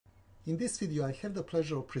In this video, I have the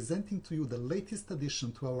pleasure of presenting to you the latest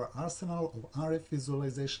addition to our arsenal of RF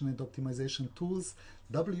visualization and optimization tools,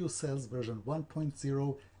 WCELLS version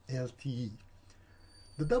 1.0 LTE.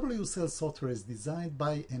 The WCELLS software is designed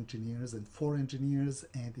by engineers and for engineers,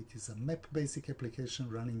 and it is a map basic application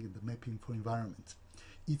running in the map info environment.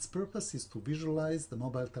 Its purpose is to visualize the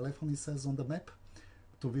mobile telephony cells on the map,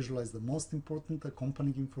 to visualize the most important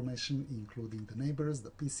accompanying information, including the neighbors, the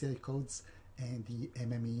PCI codes, and the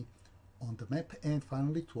MME on the map, and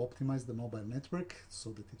finally to optimize the mobile network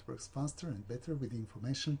so that it works faster and better with the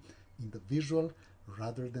information in the visual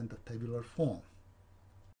rather than the tabular form.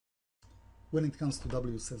 When it comes to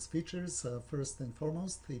WCELLS features, first and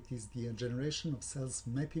foremost, it is the generation of cells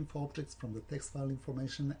map info objects from the text file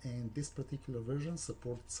information, and this particular version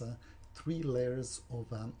supports 3 layers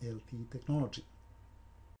of LTE technology.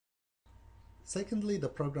 Secondly, the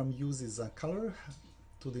program uses a color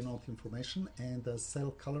to denote information, and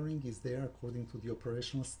cell coloring is there according to the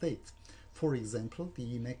operational state. For example,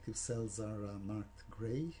 the inactive cells are marked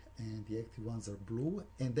gray and the active ones are blue,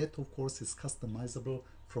 and that of course is customizable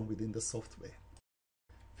from within the software.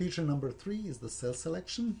 Feature number 3 is the cell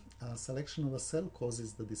selection. Selection of a cell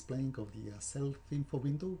causes the displaying of the cell info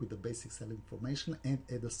window with the basic cell information, and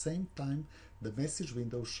at the same time the message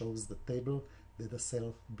window shows the table that the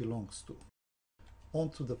cell belongs to. On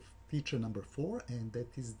to the feature number 4, and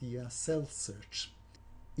that is the cell search.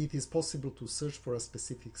 It is possible to search for a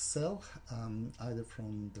specific cell either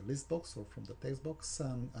from the list box or from the text box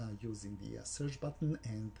using the search button,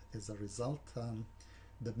 and as a result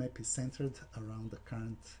the map is centered around the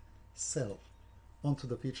current cell. On to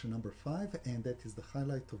the feature number 5, and that is the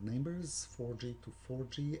highlight of neighbors 4G to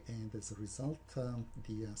 4G, and as a result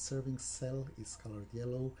the serving cell is colored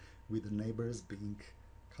yellow with the neighbors being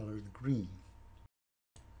colored green.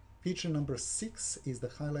 Feature number 6 is the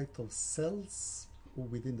highlight of cells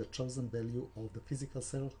within the chosen value of the physical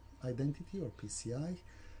cell identity, or PCI.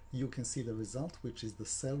 You can see the result, which is the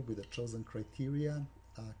cell with the chosen criteria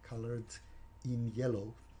colored in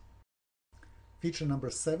yellow. Feature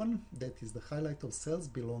number 7, that is the highlight of cells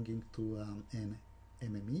belonging to an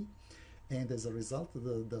MME, and as a result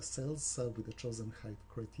the cells with the chosen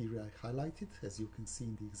criteria are highlighted, as you can see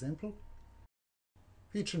in the example.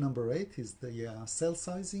 Feature number 8 is the cell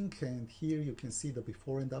sizing, and here you can see the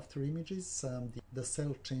before and after images. The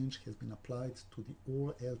cell change has been applied to the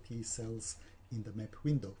all LTE cells in the map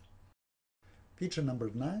window. Feature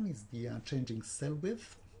number 9 is the changing cell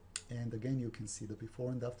width, and again you can see the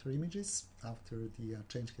before and after images after the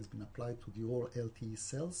change has been applied to the all LTE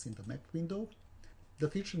cells in the map window. The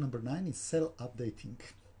feature number 9 is cell updating.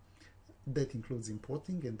 That includes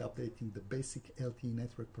importing and updating the basic LTE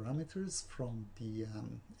network parameters from the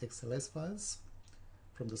XLS files,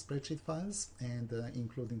 from the spreadsheet files, and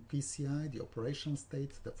including PCI, the operational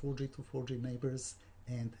state, the 4G to 4G neighbors,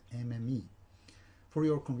 and MME. For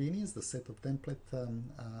your convenience, the set of template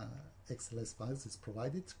XLS files is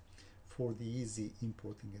provided for the easy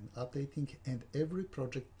importing and updating, and every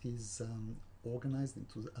project is organized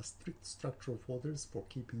into a strict structure of folders for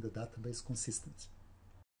keeping the database consistent.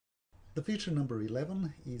 The feature number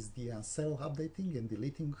 11 is the cell updating and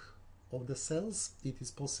deleting of the cells. It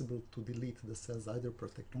is possible to delete the cells either per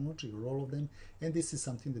technology or all of them, and this is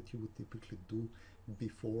something that you would typically do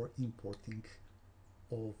before importing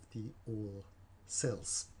of the all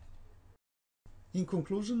cells. In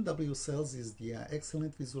conclusion, WCELLS is the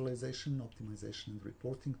excellent visualization, optimization and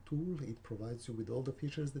reporting tool. It provides you with all the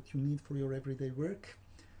features that you need for your everyday work.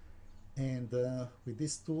 And with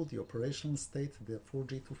this tool, the operational state, the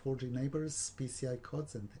 4G to 4G neighbors, PCI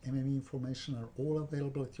codes and MME information are all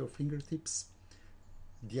available at your fingertips.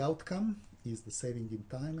 The outcome is the saving in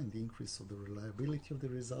time and the increase of the reliability of the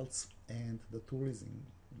results, and the tool is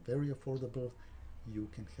very affordable. You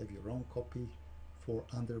can have your own copy for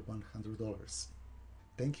under $100.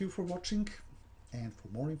 Thank you for watching, and for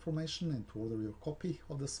more information and to order your copy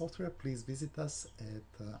of the software, please visit us at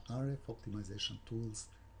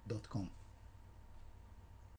rfoptimizationtools.com.